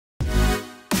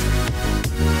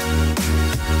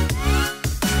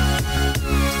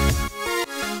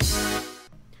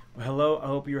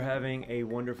hope you're having a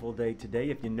wonderful day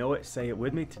today. If you know it, say it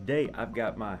with me. Today, I've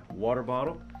got my water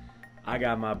bottle. I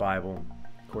got my Bible.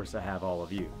 Of course, I have all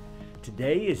of you.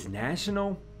 Today is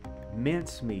National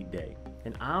Mincemeat Day.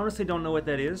 And I honestly don't know what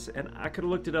that is. And I could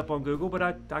have looked it up on Google, but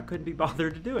I couldn't be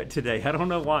bothered to do it today. I don't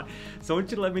know why. So I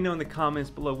want you to let me know in the comments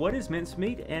below. What is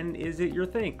mincemeat and is it your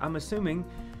thing? I'm assuming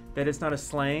that it's not a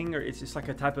slang or it's just like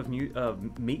a type of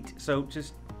meat. So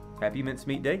just happy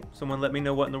Mincemeat Day. Someone let me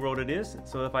know what in the world it is.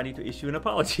 So if I need to issue an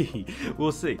apology,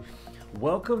 we'll see.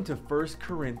 Welcome to 1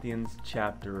 Corinthians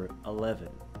chapter 11.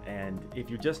 And if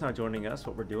you're just now joining us,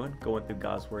 what we're doing, going through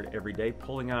God's Word every day,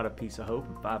 pulling out a piece of hope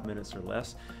in 5 minutes or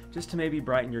less, just to maybe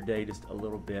brighten your day just a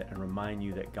little bit and remind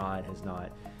you that God has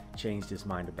not changed his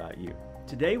mind about you.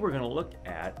 Today we're going to look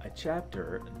at a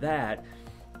chapter that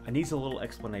needs a little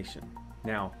explanation.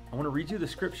 Now, I want to read you the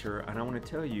scripture and I want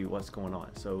to tell you what's going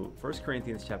on. So 1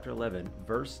 Corinthians chapter 11,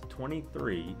 verse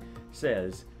 23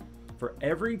 says, "For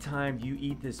every time you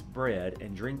eat this bread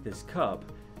and drink this cup,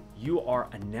 you are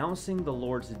announcing the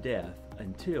Lord's death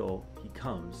until he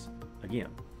comes again."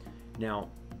 Now,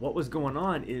 what was going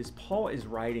on is Paul is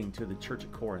writing to the church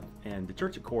at Corinth, and the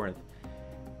church at Corinth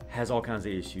has all kinds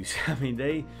of issues. I mean,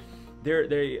 a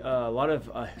lot of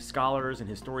scholars and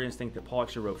historians think that Paul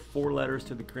actually wrote 4 letters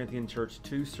to the Corinthian church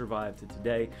to survive to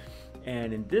today.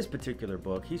 And in this particular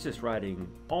book, he's just writing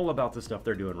all about the stuff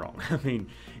they're doing wrong. I mean,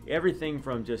 everything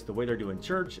from just the way they're doing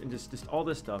church and just all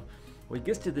this stuff. Well, he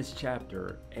gets to this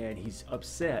chapter and he's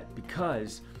upset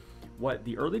because what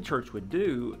the early church would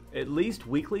do, at least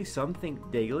weekly, some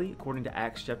think daily, according to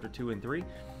Acts chapter 2 and 3,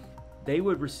 they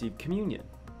would receive communion.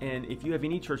 And if you have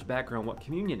any church background, what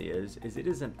communion is it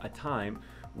isn't a time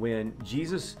when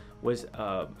Jesus was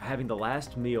having the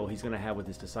last meal he's going to have with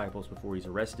his disciples before he's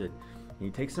arrested. And he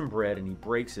takes some bread and he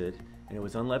breaks it, and it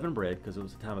was unleavened bread because it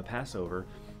was the time of Passover.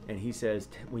 And he says,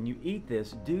 when you eat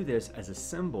this, do this as a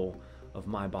symbol of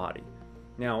my body.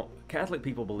 Now, Catholic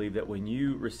people believe that when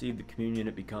you receive the communion,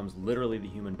 it becomes literally the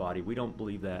human body. We don't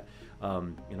believe that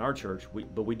in our church,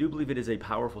 but we do believe it is a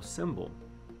powerful symbol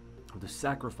of the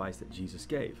sacrifice that Jesus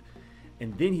gave.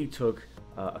 And then he took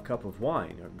a cup of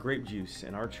wine, or grape juice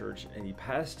in our church, and he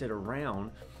passed it around,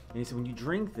 and he said, when you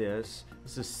drink this,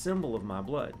 it's a symbol of my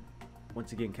blood.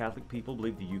 Once again, Catholic people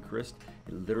believe the Eucharist,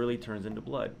 it literally turns into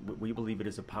blood. We believe it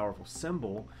is a powerful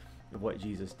symbol of what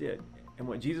Jesus did. And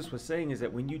what Jesus was saying is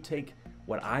that when you take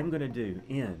what I'm going to do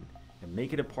in and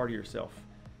make it a part of yourself,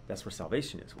 that's where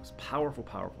salvation is. It was a powerful,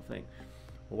 powerful thing.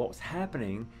 Well, what was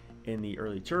happening in the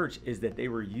early church is that they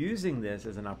were using this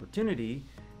as an opportunity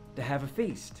to have a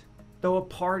feast, throw a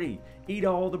party, eat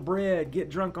all the bread,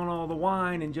 get drunk on all the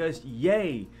wine, and just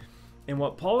yay. And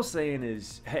what Paul's saying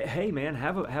is, hey man,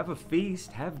 have a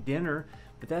feast, have dinner,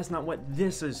 but that's not what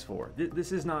this is for.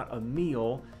 This is not a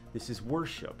meal, this is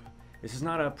worship. This is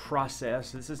not a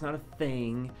process, this is not a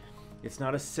thing, it's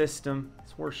not a system,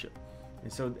 it's worship.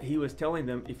 And so he was telling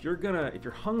them, if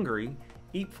you're hungry,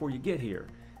 eat before you get here.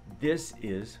 This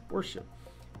is worship.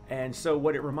 And so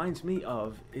what it reminds me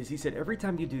of is he said, every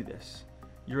time you do this,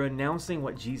 you're announcing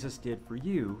what Jesus did for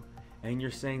you, and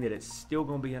you're saying that it's still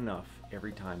going to be enough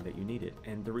every time that you need it.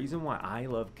 And the reason why I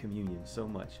love communion so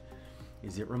much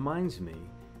is it reminds me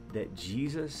that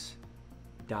Jesus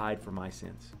died for my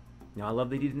sins. Now, I love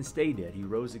that he didn't stay dead. He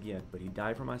rose again, but he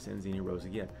died for my sins and he rose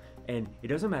again. And it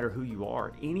doesn't matter who you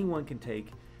are. Anyone can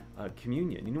take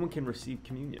communion. Anyone can receive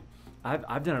communion.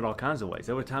 I've done it all kinds of ways.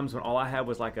 There were times when all I had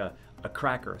was like a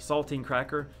cracker, a saltine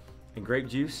cracker and grape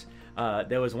juice.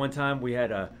 There was one time we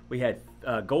had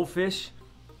goldfish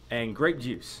and grape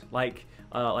juice, like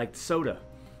soda.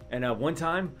 And one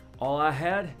time all I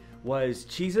had was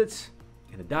Cheez-Its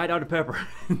and a Diet Dr. Pepper.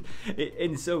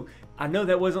 And so I know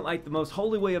that wasn't like the most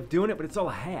holy way of doing it, but it's all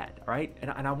I had, right?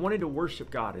 And I wanted to worship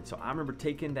God. And so I remember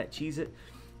taking that Cheez-It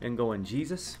and going,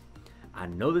 Jesus, I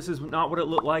know this is not what it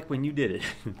looked like when you did it.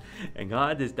 And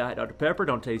God, this Diet Dr. Pepper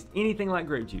don't taste anything like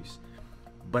grape juice.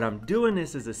 But I'm doing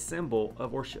this as a symbol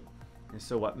of worship. And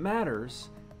so what matters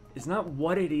is not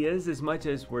what it is as much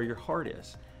as where your heart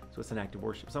is. So it's an act of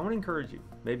worship. So I want to encourage you,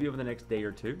 maybe over the next day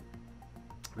or two,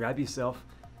 grab yourself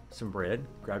some bread,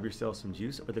 grab yourself some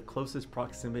juice, or the closest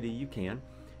proximity you can,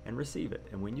 and receive it.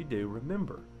 And when you do,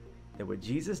 remember that what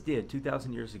Jesus did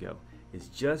 2,000 years ago is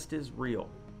just as real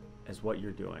as what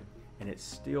you're doing. And it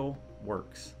still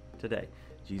works today.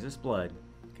 Jesus' blood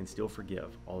can still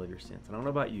forgive all of your sins. And I don't know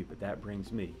about you, but that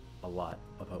brings me a lot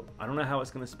of hope. I don't know how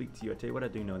it's going to speak to you. I tell you what I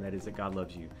do know, and that is that God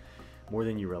loves you more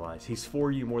than you realize. He's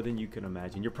for you more than you can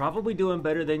imagine. You're probably doing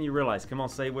better than you realize. Come on,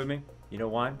 say it with me. You know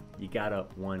why? You got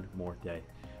up one more day.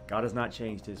 God has not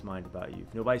changed his mind about you.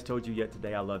 If nobody's told you yet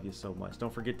today, I love you so much.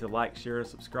 Don't forget to like, share, and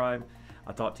subscribe.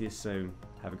 I'll talk to you soon.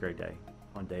 Have a great day.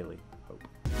 on Daily Hope.